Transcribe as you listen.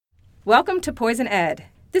Welcome to Poison Ed.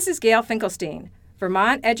 This is Gail Finkelstein,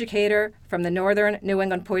 Vermont educator from the Northern New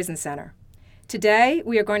England Poison Center. Today,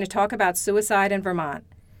 we are going to talk about suicide in Vermont,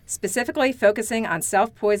 specifically focusing on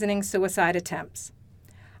self-poisoning suicide attempts.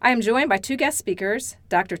 I am joined by two guest speakers,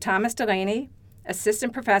 Dr. Thomas Delaney,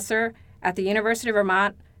 assistant professor at the University of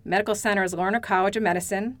Vermont Medical Center's Lerner College of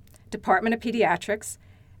Medicine, Department of Pediatrics,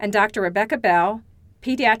 and Dr. Rebecca Bell,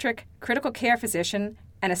 pediatric critical care physician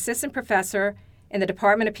and assistant professor in the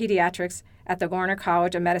Department of Pediatrics at the Lerner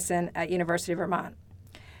College of Medicine at University of Vermont.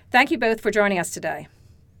 Thank you both for joining us today.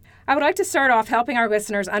 I would like to start off helping our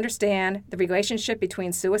listeners understand the relationship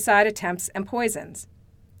between suicide attempts and poisons.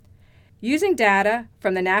 Using data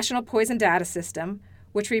from the National Poison Data System,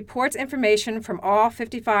 which reports information from all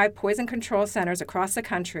 55 poison control centers across the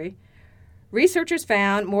country, researchers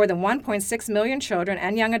found more than 1.6 million children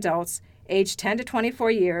and young adults aged 10 to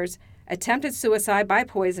 24 years attempted suicide by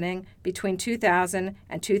poisoning between 2000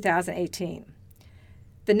 and 2018.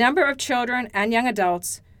 The number of children and young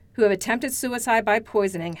adults who have attempted suicide by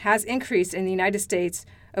poisoning has increased in the United States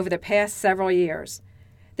over the past several years.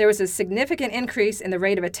 There was a significant increase in the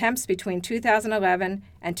rate of attempts between 2011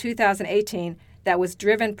 and 2018 that was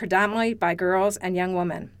driven predominantly by girls and young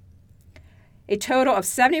women. A total of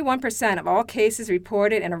 71% of all cases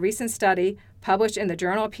reported in a recent study published in the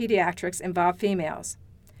Journal of Pediatrics involved females.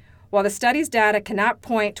 While the study's data cannot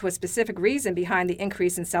point to a specific reason behind the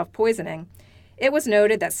increase in self-poisoning, it was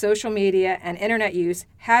noted that social media and internet use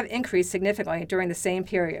have increased significantly during the same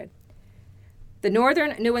period. The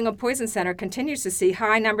Northern New England Poison Center continues to see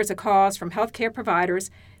high numbers of calls from healthcare providers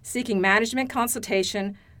seeking management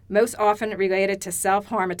consultation, most often related to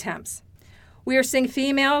self-harm attempts. We are seeing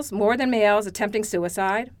females more than males attempting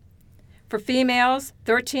suicide. For females,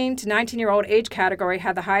 13 to 19-year-old age category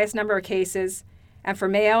had the highest number of cases, and for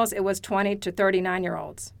males, it was 20 to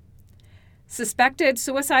 39-year-olds. Suspected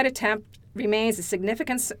suicide attempt remains a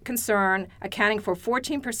significant concern, accounting for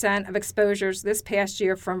 14% of exposures this past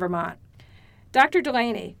year from Vermont. Dr.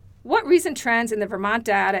 Delaney, what recent trends in the Vermont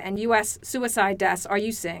data and U.S. suicide deaths are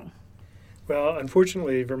you seeing? Well,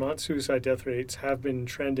 unfortunately, Vermont suicide death rates have been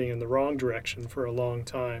trending in the wrong direction for a long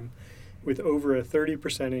time, with over a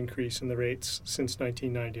 30% increase in the rates since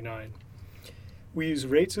 1999. We use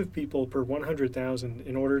rates of people per 100,000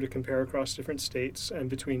 in order to compare across different states and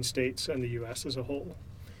between states and the U.S. as a whole.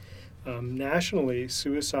 Nationally,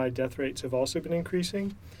 suicide death rates have also been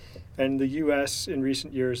increasing, and the U.S. in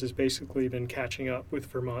recent years has basically been catching up with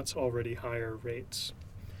Vermont's already higher rates.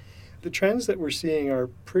 The trends that we're seeing are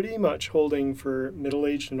pretty much holding for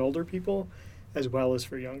middle-aged and older people, as well as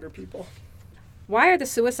for younger people. Why are the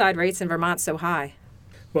suicide rates in Vermont so high?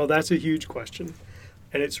 Well, that's a huge question.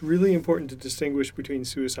 And it's really important to distinguish between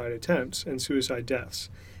suicide attempts and suicide deaths.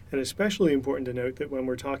 And especially important to note that when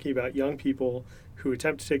we're talking about young people who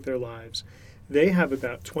attempt to take their lives, they have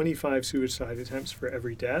about 25 suicide attempts for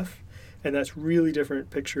every death. And that's really different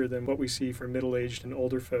picture than what we see for middle-aged and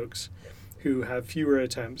older folks who have fewer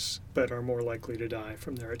attempts but are more likely to die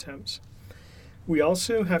from their attempts. We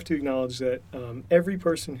also have to acknowledge that every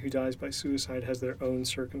person who dies by suicide has their own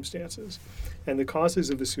circumstances, and the causes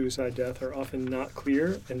of the suicide death are often not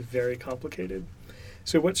clear and very complicated.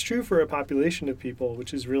 So what's true for a population of people,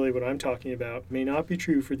 which is really what I'm talking about, may not be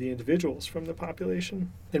true for the individuals from the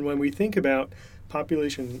population. And when we think about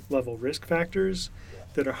population-level risk factors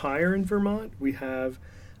that are higher in Vermont, we have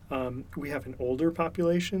an older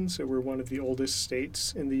population, so we're one of the oldest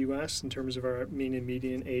states in the U.S. in terms of our mean and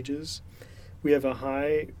median ages. We have a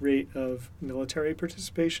high rate of military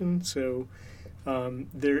participation, so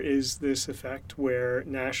there is this effect where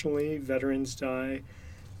nationally veterans die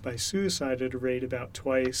by suicide at a rate about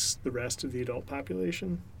twice the rest of the adult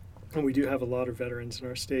population. And we do have a lot of veterans in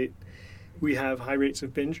our state. We have high rates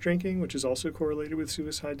of binge drinking, which is also correlated with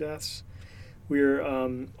suicide deaths. We're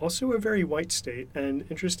also a very white state, and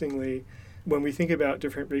interestingly, when we think about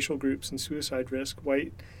different racial groups and suicide risk,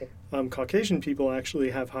 white Caucasian people actually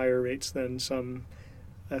have higher rates than some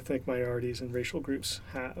ethnic minorities and racial groups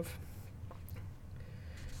have.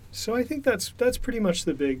 So I think that's pretty much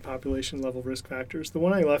the big population level risk factors. The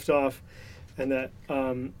one I left off and that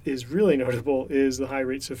is really notable is the high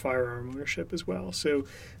rates of firearm ownership as well. So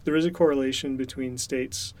there is a correlation between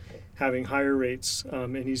states having higher rates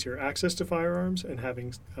and easier access to firearms and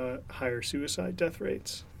having higher suicide death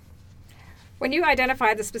rates. When you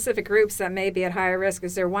identify the specific groups that may be at higher risk,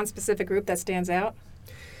 is there one specific group that stands out?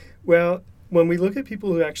 Well, when we look at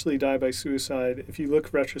people who actually die by suicide, if you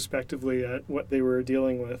look retrospectively at what they were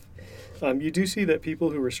dealing with, you do see that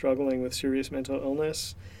people who were struggling with serious mental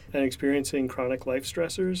illness and experiencing chronic life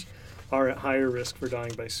stressors are at higher risk for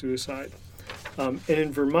dying by suicide. And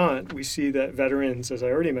in Vermont, we see that veterans, as I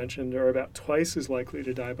already mentioned, are about twice as likely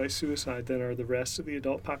to die by suicide than are the rest of the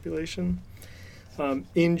adult population.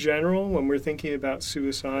 In general, when we're thinking about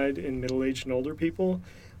suicide in middle-aged and older people,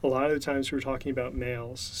 a lot of the times we're talking about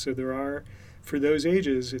males. So for those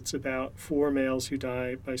ages, it's about 4 males who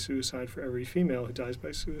die by suicide for every female who dies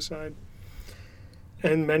by suicide.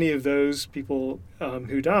 And many of those people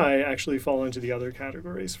who die actually fall into the other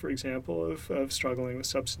categories, for example, of struggling with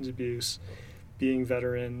substance abuse, being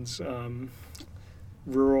veterans,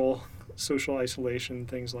 rural social isolation,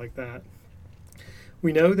 things like that.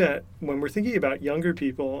 We know that when we're thinking about younger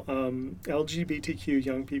people, LGBTQ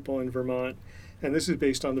young people in Vermont, and this is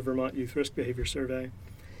based on the Vermont Youth Risk Behavior Survey,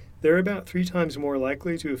 they're about 3 times more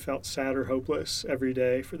likely to have felt sad or hopeless every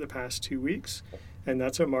day for the past 2 weeks, and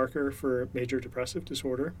that's a marker for major depressive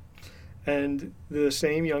disorder. And the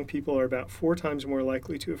same young people are about 4 times more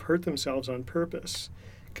likely to have hurt themselves on purpose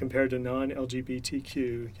compared to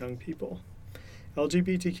non-LGBTQ young people.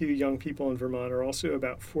 LGBTQ young people in Vermont are also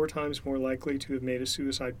about 4 times more likely to have made a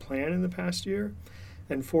suicide plan in the past year,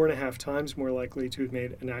 and 4.5 times more likely to have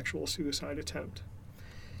made an actual suicide attempt.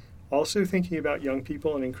 Also thinking about young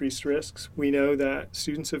people and increased risks, we know that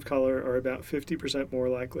students of color are about 50% more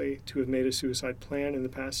likely to have made a suicide plan in the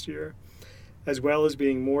past year, as well as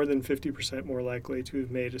being more than 50% more likely to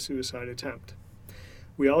have made a suicide attempt.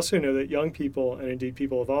 We also know that young people, and indeed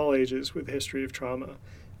people of all ages with a history of trauma,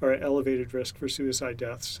 are at elevated risk for suicide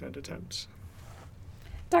deaths and attempts.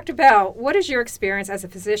 Dr. Bell, what is your experience as a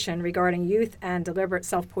physician regarding youth and deliberate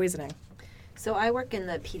self-poisoning? So I work in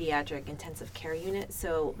the pediatric intensive care unit.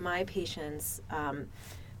 So my patients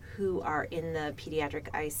who are in the pediatric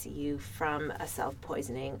ICU from a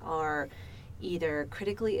self-poisoning are either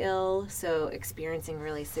critically ill, so experiencing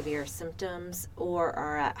really severe symptoms, or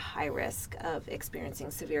are at high risk of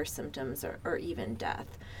experiencing severe symptoms or even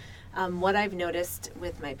death. What I've noticed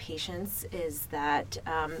with my patients is that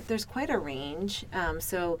there's quite a range.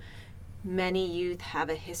 So many youth have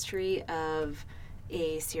a history of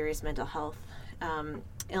a serious mental health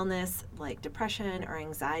illness like depression or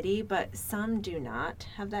anxiety, but some do not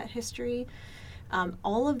have that history.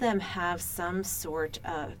 All of them have some sort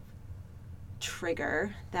of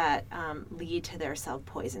trigger that lead to their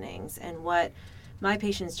self-poisonings. And what my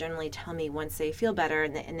patients generally tell me once they feel better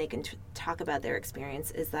and they can talk about their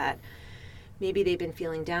experience is that maybe they've been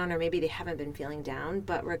feeling down or maybe they haven't been feeling down,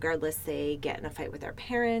 but regardless, they get in a fight with their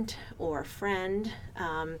parent or a friend,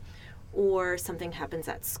 or something happens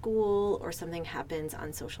at school or something happens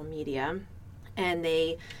on social media, and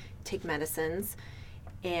they take medicines,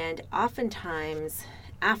 and oftentimes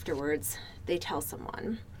afterwards they tell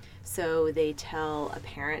someone. So they tell a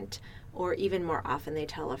parent, or even more often they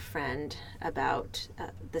tell a friend about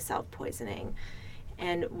the self-poisoning.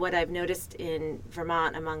 And what I've noticed in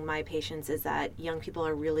Vermont among my patients is that young people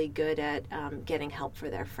are really good at getting help for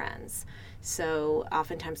their friends. So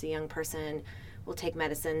oftentimes a young person will take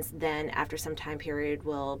medicines, then after some time period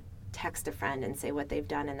will text a friend and say what they've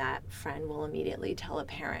done, and that friend will immediately tell a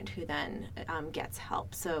parent who then gets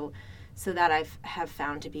help. So that I have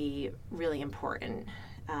found to be really important.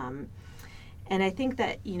 And I think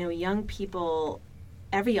that, young people,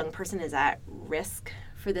 every young person is at risk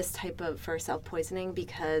for this type of, for self-poisoning,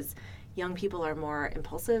 because young people are more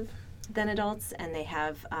impulsive than adults, and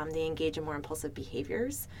they engage in more impulsive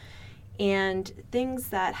behaviors. And things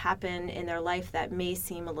that happen in their life that may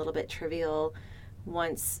seem a little bit trivial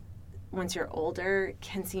once you're older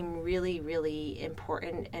can seem really, really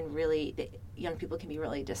important, and young people can be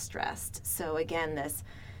really distressed. So again, this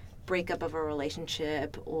breakup of a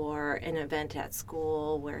relationship or an event at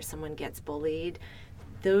school where someone gets bullied,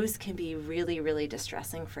 those can be really, really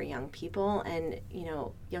distressing for young people. And,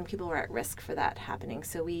 young people are at risk for that happening.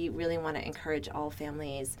 So we really want to encourage all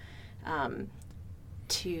families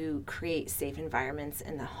to create safe environments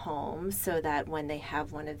in the home so that when they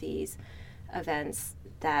have one of these events,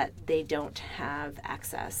 that they don't have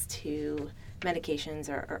access to medications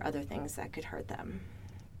or other things that could hurt them.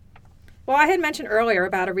 Well, I had mentioned earlier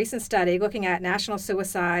about a recent study looking at national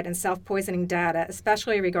suicide and self-poisoning data,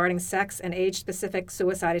 especially regarding sex and age-specific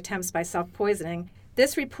suicide attempts by self-poisoning.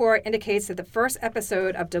 This report indicates that the first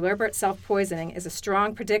episode of deliberate self-poisoning is a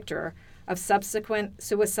strong predictor of subsequent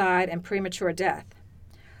suicide and premature death.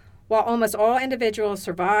 While almost all individuals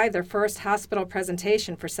survive their first hospital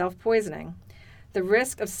presentation for self-poisoning, the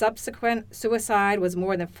risk of subsequent suicide was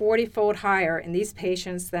more than 40-fold higher in these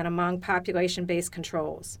patients than among population-based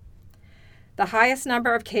controls. The highest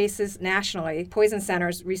number of cases nationally poison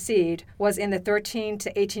centers received was in the 13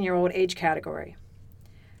 to 18-year-old age category.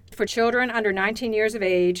 For children under 19 years of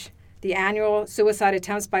age, The annual suicide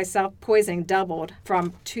attempts by self-poisoning doubled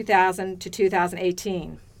from 2000 to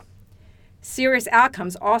 2018. Serious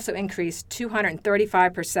outcomes also increased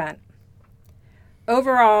 235%.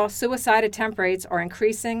 Overall, suicide attempt rates are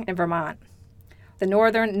increasing in Vermont. The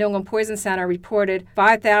Northern New England Poison Center reported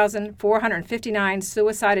 5,459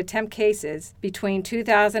 suicide attempt cases between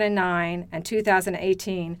 2009 and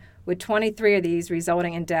 2018, with 23 of these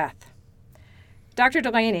resulting in death. Dr.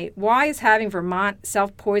 Delaney, why is having Vermont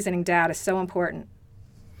self-poisoning data so important?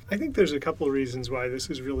 I think there's a couple of reasons why this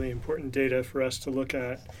is really important data for us to look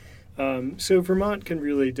at. So Vermont can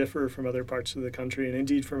really differ from other parts of the country, and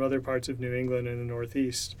indeed from other parts of New England and the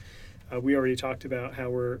Northeast. We already talked about how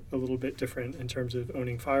we're a little bit different in terms of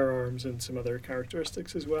owning firearms and some other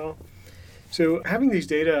characteristics as well. So having these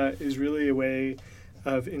data is really a way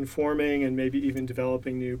of informing and maybe even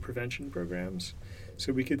developing new prevention programs.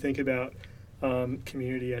 So we could think about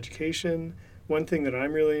community education. One thing that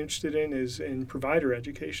I'm really interested in is in provider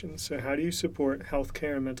education. So how do you support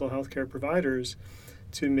healthcare and mental health care providers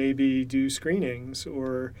to maybe do screenings,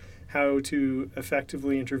 or how to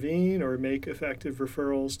effectively intervene or make effective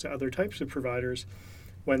referrals to other types of providers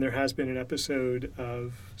when there has been an episode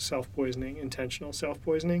of self-poisoning, intentional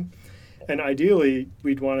self-poisoning. And ideally,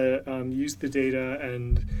 we'd want to use the data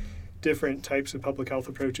and different types of public health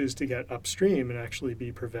approaches to get upstream and actually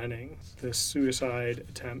be preventing the suicide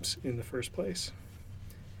attempts in the first place.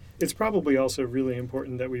 It's probably also really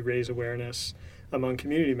important that we raise awareness among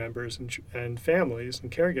community members and families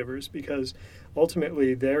and caregivers, because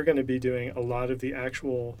ultimately they're going to be doing a lot of the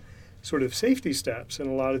actual sort of safety steps and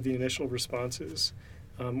a lot of the initial responses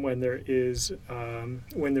when there is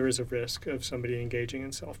a risk of somebody engaging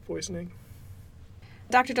in self-poisoning.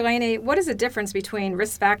 Dr. Delaney, what is the difference between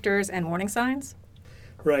risk factors and warning signs?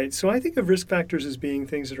 Right. So I think of risk factors as being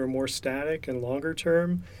things that are more static and longer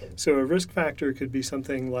term. So a risk factor could be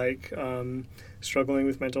something like struggling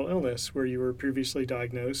with mental illness, where you were previously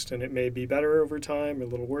diagnosed and it may be better over time, or a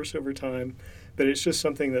little worse over time, but it's just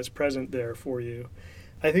something that's present there for you.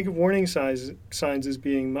 I think of warning signs as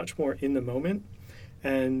being much more in the moment,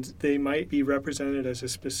 and they might be represented as a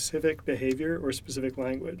specific behavior or specific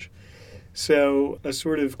language. So a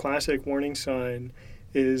sort of classic warning sign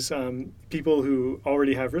is people who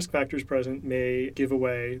already have risk factors present may give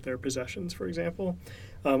away their possessions, for example,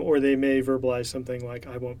 or they may verbalize something like,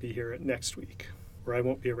 I won't be here next week, or I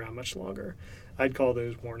won't be around much longer. I'd call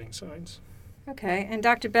those warning signs. Okay, and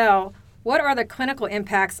Dr. Bell, what are the clinical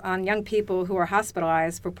impacts on young people who are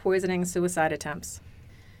hospitalized for poisoning suicide attempts?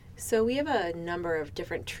 So we have a number of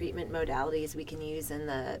different treatment modalities we can use in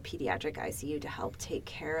the pediatric ICU to help take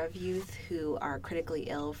care of youth who are critically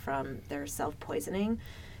ill from their self-poisoning.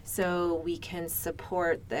 So we can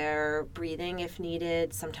support their breathing if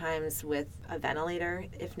needed, sometimes with a ventilator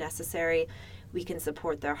if necessary. We can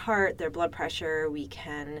support their heart, their blood pressure. We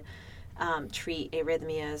can treat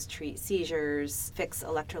arrhythmias, treat seizures, fix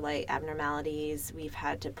electrolyte abnormalities. We've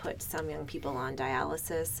had to put some young people on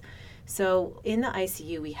dialysis. So in the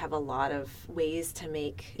ICU, we have a lot of ways to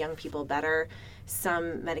make young people better.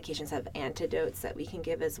 Some medications have antidotes that we can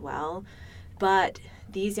give as well. But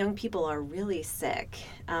these young people are really sick,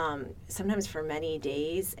 sometimes for many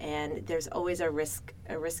days, and there's always a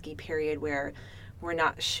risky period where we're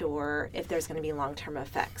not sure if there's going to be long-term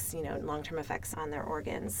effects on their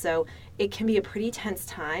organs. So it can be a pretty tense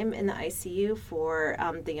time in the ICU for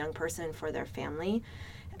the young person, for their family.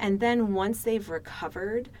 And then once they've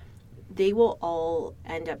recovered, they will all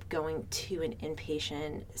end up going to an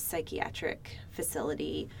inpatient psychiatric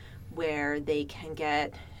facility where they can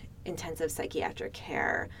get intensive psychiatric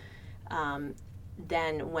care.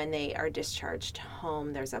 Then when they are discharged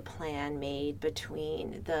home, there's a plan made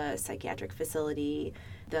between the psychiatric facility,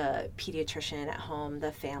 the pediatrician at home,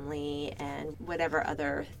 the family, and whatever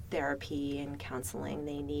other therapy and counseling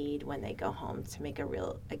they need when they go home to make a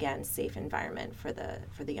real, again, safe environment for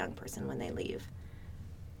the young person when they leave.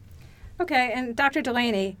 Okay, and Dr.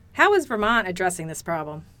 Delaney, how is Vermont addressing this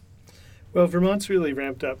problem? Well, Vermont's really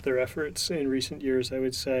ramped up their efforts in recent years, I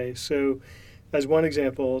would say. So as one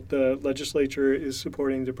example, the legislature is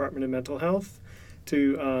supporting the Department of Mental Health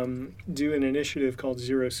to do an initiative called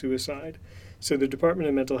Zero Suicide. So the Department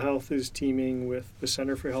of Mental Health is teaming with the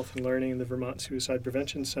Center for Health and Learning and the Vermont Suicide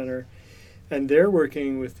Prevention Center, and they're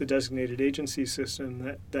working with the designated agency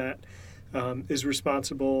system that is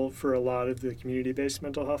responsible for a lot of the community-based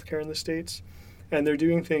mental health care in the states. And they're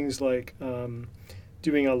doing things like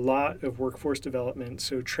doing a lot of workforce development,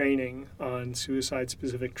 so training on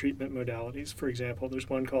suicide-specific treatment modalities. For example, there's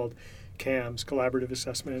one called CAMS, Collaborative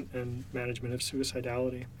Assessment and Management of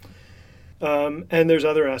Suicidality. And there's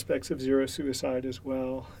other aspects of zero suicide as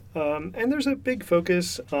well. And there's a big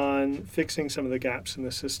focus on fixing some of the gaps in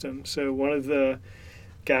the system. So one of the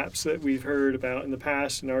gaps that we've heard about in the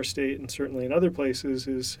past in our state and certainly in other places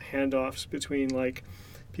is handoffs between like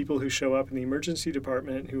people who show up in the emergency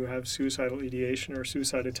department who have suicidal ideation or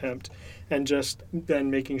suicide attempt, and just then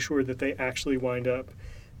making sure that they actually wind up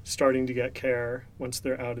starting to get care once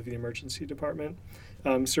they're out of the emergency department.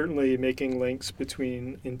 Certainly making links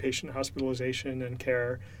between inpatient hospitalization and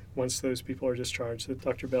care once those people are discharged that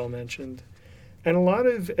Dr. Bell mentioned. And a lot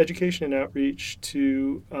of education and outreach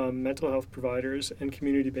to mental health providers and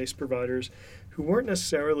community-based providers who weren't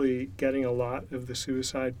necessarily getting a lot of the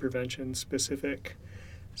suicide prevention specific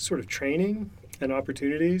sort of training and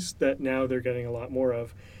opportunities that now they're getting a lot more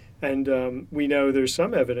of. And we know there's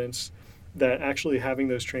some evidence that actually having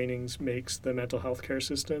those trainings makes the mental health care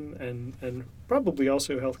system and probably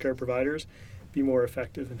also healthcare providers be more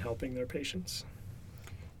effective in helping their patients.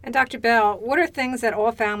 And Dr. Bell, what are things that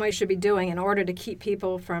all families should be doing in order to keep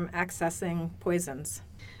people from accessing poisons?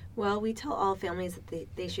 Well, we tell all families that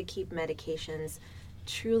they should keep medications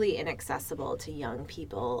truly inaccessible to young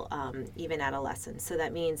people, even adolescents. So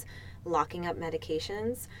that means locking up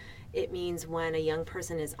medications. It means when a young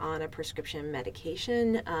person is on a prescription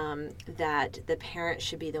medication, that the parent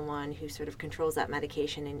should be the one who sort of controls that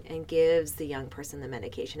medication and gives the young person the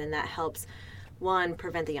medication. And that helps, one,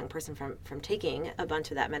 prevent the young person from taking a bunch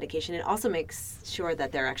of that medication. It also makes sure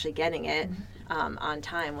that they're actually getting it on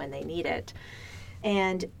time when they need it.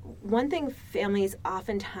 And one thing families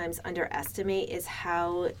oftentimes underestimate is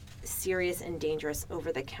how serious and dangerous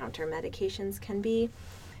over-the-counter medications can be.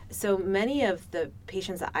 So many of the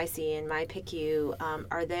patients that I see in my PICU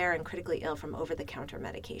are there and critically ill from over-the-counter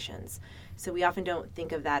medications. So we often don't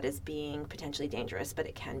think of that as being potentially dangerous, but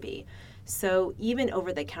it can be. So even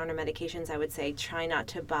over-the-counter medications, I would say try not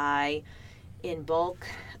to buy in bulk.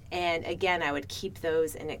 And again, I would keep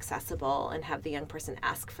those inaccessible and have the young person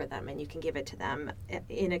ask for them, and you can give it to them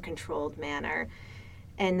in a controlled manner.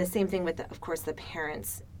 And the same thing with, of course, the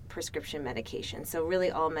parents' prescription medication. So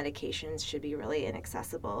really all medications should be really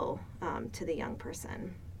inaccessible to the young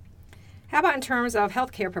person. How about in terms of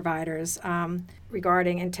healthcare providers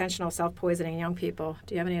regarding intentional self-poisoning in young people?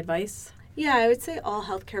 Do you have any advice? Yeah, I would say all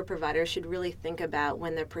healthcare providers should really think about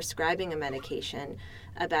when they're prescribing a medication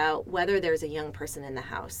about whether there's a young person in the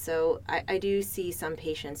house. So I do see some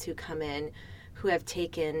patients who come in who have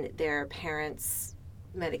taken their parents'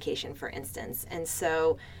 medication, for instance. And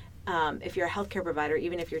so if you're a healthcare provider,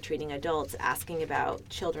 even if you're treating adults, asking about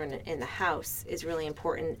children in the house is really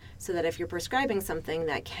important, so that if you're prescribing something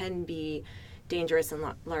that can be dangerous in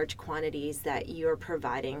large quantities, that you're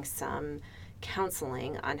providing some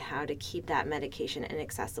counseling on how to keep that medication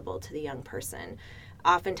inaccessible to the young person.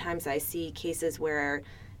 Oftentimes I see cases where,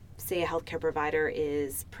 say, a healthcare provider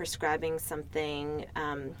is prescribing something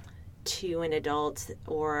to an adult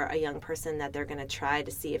or a young person that they're going to try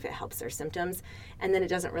to see if it helps their symptoms, and then it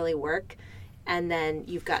doesn't really work, and then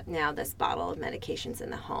you've got now this bottle of medications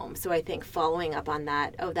in the home. So I think following up on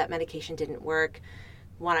that, that medication didn't work,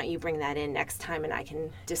 why don't you bring that in next time and I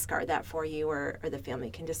can discard that for you, or the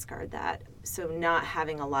family can discard that. So not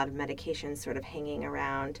having a lot of medications sort of hanging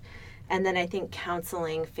around. And then I think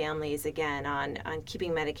counseling families, again, on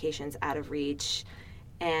keeping medications out of reach.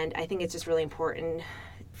 And I think it's just really important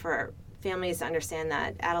for families to understand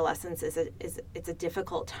that adolescence it's a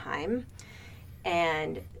difficult time,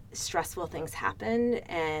 and stressful things happen.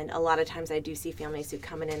 And a lot of times I do see families who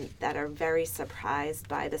come in that are very surprised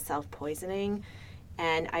by the self-poisoning.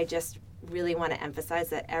 And I just really want to emphasize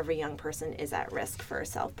that every young person is at risk for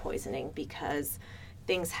self-poisoning, because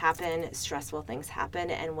things happen, stressful things happen,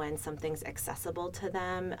 and when something's accessible to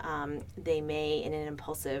them, they may, in an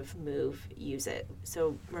impulsive move, use it.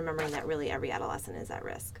 So remembering that really every adolescent is at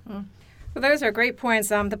risk. Well, those are great points.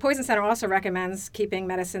 The Poison Center also recommends keeping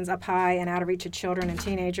medicines up high and out of reach of children and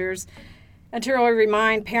teenagers, and to really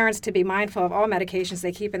remind parents to be mindful of all medications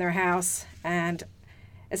they keep in their house, and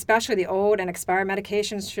especially the old and expired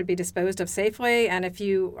medications should be disposed of safely. And if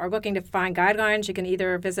you are looking to find guidelines, you can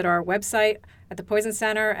either visit our website at the Poison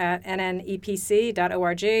Center at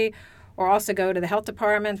nnepc.org, or also go to the Health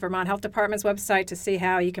Department, Vermont Health Department's website, to see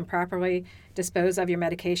how you can properly dispose of your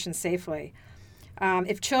medication safely.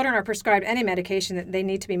 If children are prescribed any medication, they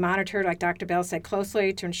need to be monitored, like Dr. Bell said,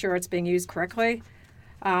 closely to ensure it's being used correctly.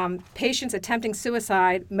 Patients attempting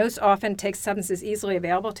suicide most often take substances easily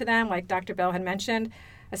available to them, like Dr. Bell had mentioned,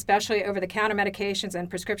 especially over-the-counter medications and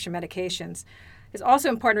prescription medications. It's also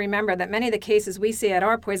important to remember that many of the cases we see at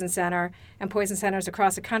our Poison Center and poison centers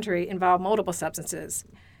across the country involve multiple substances.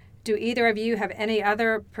 Do either of you have any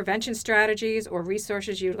other prevention strategies or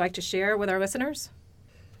resources you'd like to share with our listeners?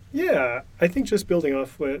 Yeah, I think just building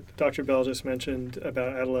off what Dr. Bell just mentioned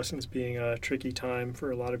about adolescence being a tricky time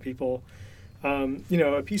for a lot of people,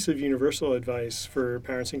 a piece of universal advice for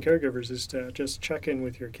parents and caregivers is to just check in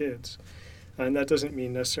with your kids. And that doesn't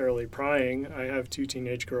mean necessarily prying. I have 2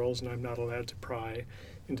 teenage girls, and I'm not allowed to pry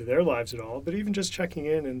into their lives at all. But even just checking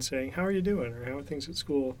in and saying, how are you doing? Or how are things at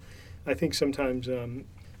school? I think sometimes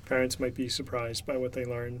parents might be surprised by what they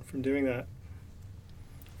learn from doing that.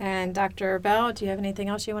 And Dr. Bell, do you have anything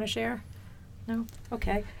else you want to share? No?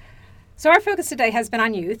 Okay. So our focus today has been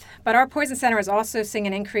on youth, but our Poison Center is also seeing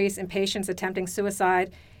an increase in patients attempting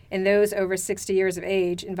suicide in those over 60 years of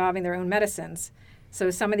age involving their own medicines. So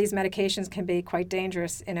some of these medications can be quite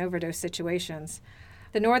dangerous in overdose situations.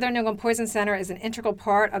 The Northern New England Poison Center is an integral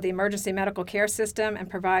part of the emergency medical care system and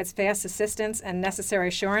provides fast assistance and necessary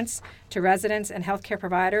assurance to residents and healthcare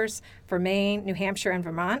providers for Maine, New Hampshire, and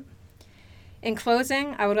Vermont. In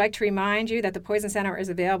closing, I would like to remind you that the Poison Center is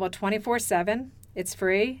available 24/7. It's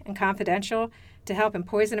free and confidential to help in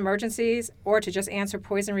poison emergencies or to just answer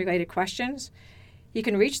poison-related questions. You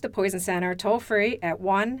can reach the Poison Center toll-free at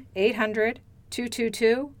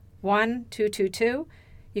 1-800-222-1222.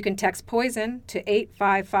 You can text POISON to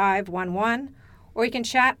 85511, or you can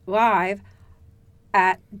chat live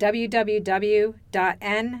at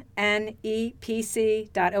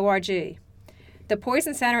www.nnepc.org. The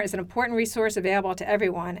Poison Center is an important resource available to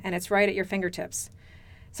everyone, and it's right at your fingertips.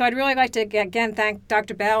 So I'd really like to again thank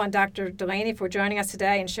Dr. Bell and Dr. Delaney for joining us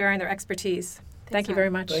today and sharing their expertise. Thank you very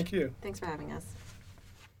much. Thank you. Thanks for having us.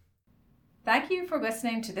 Thank you for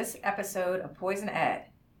listening to this episode of Poison Ed.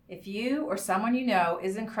 If you or someone you know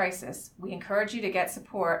is in crisis, we encourage you to get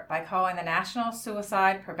support by calling the National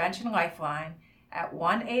Suicide Prevention Lifeline at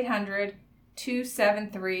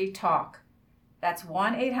 1-800-273-TALK. That's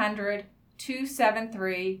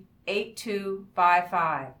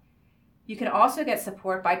 1-800-273-8255. You can also get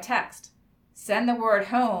support by text. Send the word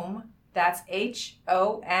HOME, that's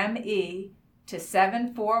HOME, to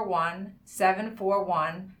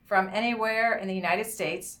 741-741 from anywhere in the United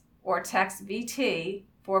States, or text VT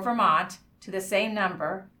for Vermont to the same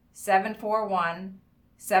number,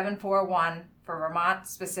 741-741 for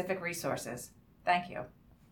Vermont-specific resources. Thank you.